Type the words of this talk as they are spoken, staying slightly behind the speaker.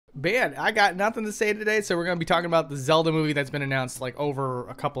Man, I got nothing to say today, so we're going to be talking about the Zelda movie that's been announced like over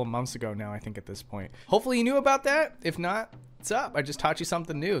a couple of months ago now, I think, at this point. Hopefully you knew about that. If not, what's up? I just taught you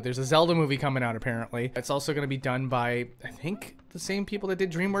something new. There's a Zelda movie coming out, apparently. It's also going to be done by, I think, the same people that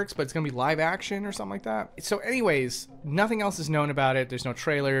did DreamWorks, but it's going to be live action or something like that. So anyways, nothing else is known about it. There's no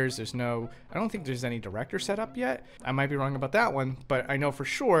trailers. I don't think there's any director set up yet. I might be wrong about that one, but I know for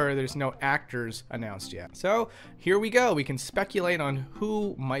sure there's no actors announced yet. So here we go. We can speculate on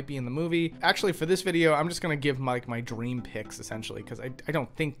who might be in the movie. Actually, for this video, I'm just going to give my dream picks, essentially, because I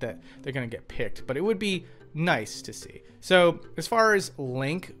don't think that they're going to get picked, but it would be nice to see. So as far as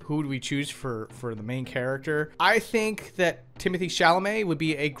Link, who do we choose for the main character? I think that Timothée Chalamet would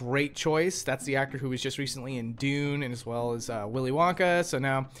be a great choice. That's the actor who was just recently in Dune, and as well as Willy Wonka. So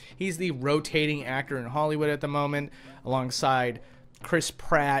now he's the rotating actor in Hollywood at the moment, alongside Chris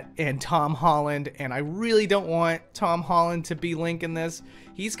Pratt and Tom Holland. And I really don't want Tom Holland to be Link in this.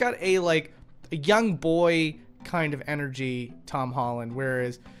 He's got a young boy kind of energy, Tom Holland,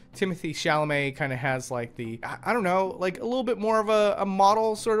 whereas Timothée Chalamet kind of has like I don't know, like a little bit more of a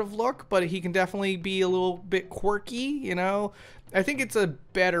model sort of look, but he can definitely be a little bit quirky, you know? I think it's a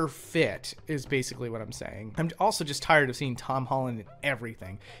better fit is basically what I'm saying. I'm also just tired of seeing Tom Holland in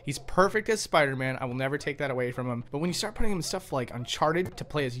everything. He's perfect as Spider-Man. I will never take that away from him. But when you start putting him in stuff like Uncharted to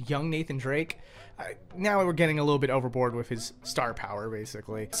play as young Nathan Drake, now we're getting a little bit overboard with his star power,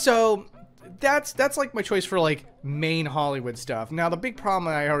 basically. So that's like my choice for like main Hollywood stuff. Now the big problem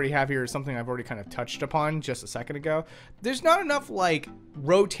I already have here is something I've already kind of touched upon just a second ago. There's not enough like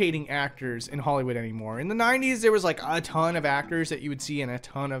rotating actors in Hollywood anymore. In the 90s there was like a ton of actors that you would see in a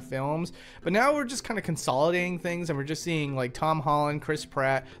ton of films, but now we're just kind of consolidating things and we're just seeing like Tom Holland, Chris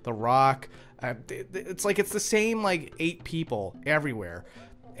Pratt, The Rock. It's the same like 8 people everywhere.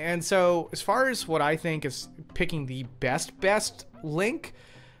 And so as far as what I think is picking the best Link,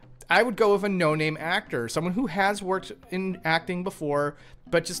 I would go with a no-name actor, someone who has worked in acting before,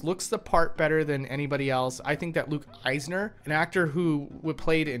 but just looks the part better than anybody else. I think that Luke Eisner, an actor who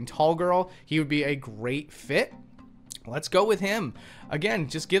played in Tall Girl, he would be a great fit. Let's go with him. Again,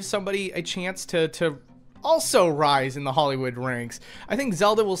 just give somebody a chance to also rise in the Hollywood ranks. I think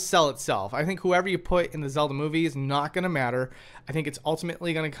Zelda will sell itself. I think whoever you put in the Zelda movie is not going to matter. I think it's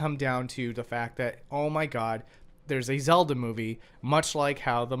ultimately going to come down to the fact that, oh my God, there's a Zelda movie, much like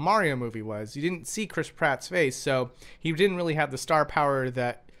how the Mario movie was. You didn't see Chris Pratt's face, so he didn't really have the star power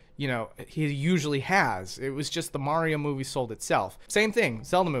that, you know, he usually has. It was just the Mario movie sold itself. Same thing,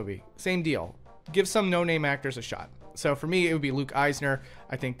 Zelda movie, same deal. Give some no-name actors a shot. So for me, it would be Luke Eisner.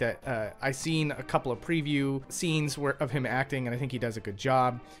 I think that I've seen a couple of preview scenes of him acting, and I think he does a good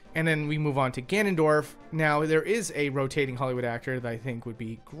job. And then we move on to Ganondorf. Now, there is a rotating Hollywood actor that I think would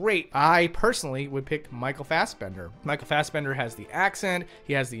be great. I personally would pick Michael Fassbender. Michael Fassbender has the accent,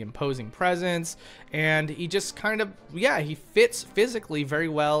 he has the imposing presence, and he just kind of, yeah, he fits physically very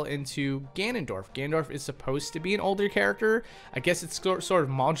well into Ganondorf. Ganondorf is supposed to be an older character. I guess it's sort of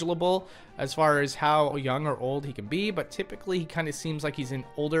modulable as far as how young or old he can be, but typically he kind of seems like he's in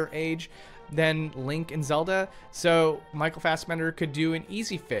older age than Link and Zelda. So Michael Fassbender could do an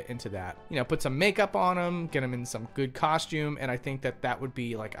easy fit into that. You know, put some makeup on him, get him in some good costume, and I think that would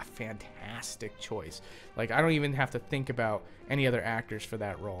be like a fantastic choice. Like, I don't even have to think about any other actors for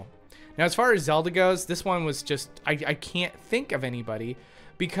that role. Now, as far as Zelda goes, this one was just, I can't think of anybody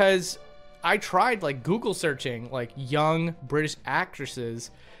because I tried like Google searching like young British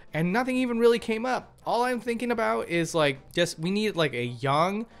actresses and nothing even really came up. All I'm thinking about is like, we need like a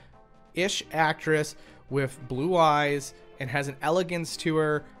young-ish actress with blue eyes and has an elegance to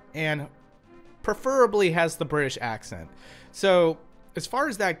her and preferably has the British accent. So as far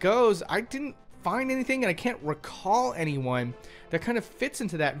as that goes, I didn't find anything and I can't recall anyone that kind of fits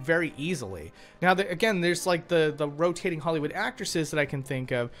into that very easily. Now, again, there's like the rotating Hollywood actresses that I can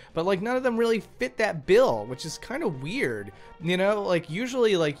think of, but like none of them really fit that bill, which is kind of weird. You know, like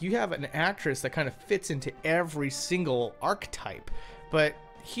usually like you have an actress that kind of fits into every single archetype, but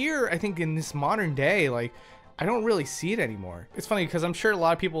here I think in this modern day, like I don't really see it anymore. It's funny because I'm sure a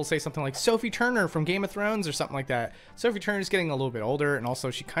lot of people will say something like Sophie Turner from Game of Thrones or something like that. Sophie Turner's getting a little bit older, and also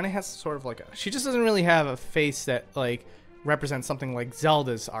she kind of has sort of like she just doesn't really have a face that like represents something like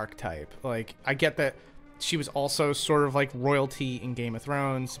Zelda's archetype. Like, I get that she was also sort of like royalty in Game of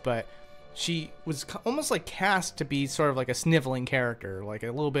Thrones, but she was almost like cast to be sort of like a sniveling character, like a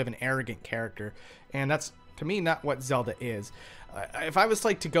little bit of an arrogant character, and that's to me, not what Zelda is. If I was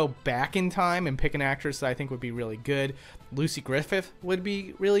like to go back in time and pick an actress that I think would be really good, Lucy Griffith would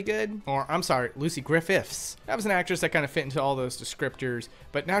be really good. Or I'm sorry, Lucy Griffiths. That was an actress that kind of fit into all those descriptors,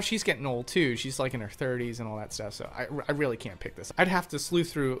 but now she's getting old too. She's like in her 30s and all that stuff, so I really can't pick this. I'd have to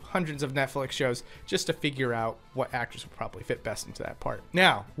sleuth through hundreds of Netflix shows just to figure out what actress would probably fit best into that part.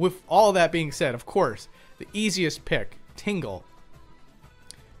 Now, with all that being said, of course, the easiest pick, Tingle,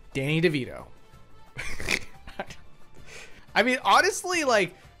 Danny DeVito. I mean, honestly,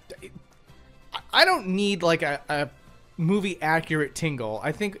 like, I don't need like a movie accurate Tingle.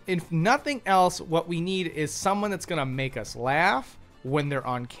 I think if nothing else, what we need is someone that's gonna make us laugh when they're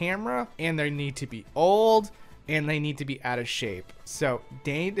on camera, and they need to be old and they need to be out of shape. So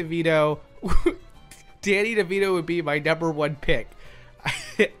Danny DeVito, Danny DeVito would be my #1 pick.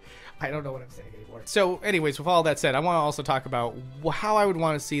 I don't know what I'm saying anymore. So anyways, with all that said, I want to also talk about how I would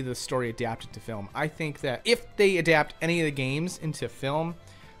want to see the story adapted to film. I think that if they adapt any of the games into film,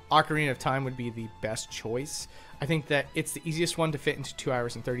 Ocarina of Time would be the best choice. I think that it's the easiest one to fit into 2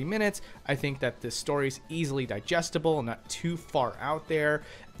 hours and 30 minutes. I think that the story's easily digestible and not too far out there.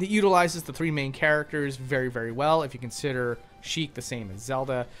 It utilizes the 3 main characters very, very well, if you consider Sheik the same as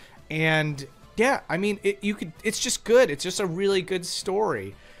Zelda. And yeah, I mean, it's just good. It's just a really good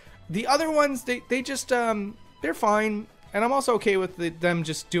story. The other ones, they just, they're fine. And I'm also okay with them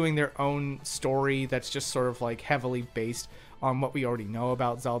just doing their own story that's just sort of like heavily based on what we already know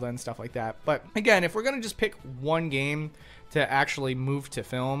about Zelda and stuff like that. But again, if we're going to just pick one game to actually move to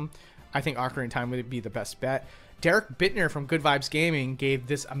film, I think Ocarina of Time would be the best bet. Derek Bittner from Good Vibes Gaming gave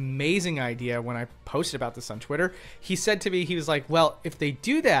this amazing idea when I posted about this on Twitter. He said to me, he was like, well, if they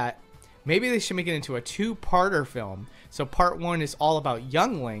do that, maybe they should make it into a 2-parter film. So part 1 is all about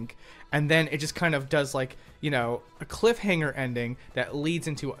young Link, and then it just kind of does like, you know, a cliffhanger ending that leads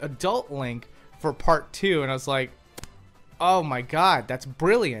into adult Link for part 2. And I was like, oh my god, that's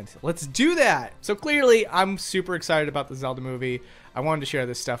brilliant. Let's do that. So clearly, I'm super excited about the Zelda movie. I wanted to share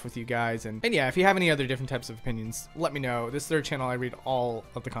this stuff with you guys. And yeah, if you have any other different types of opinions, let me know. This is their channel. I read all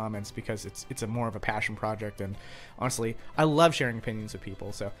of the comments because it's a more of a passion project. And honestly, I love sharing opinions with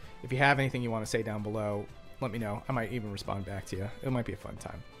people. So if you have anything you want to say down below, let me know. I might even respond back to you. It might be a fun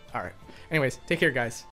time. All right. Anyways, take care, guys.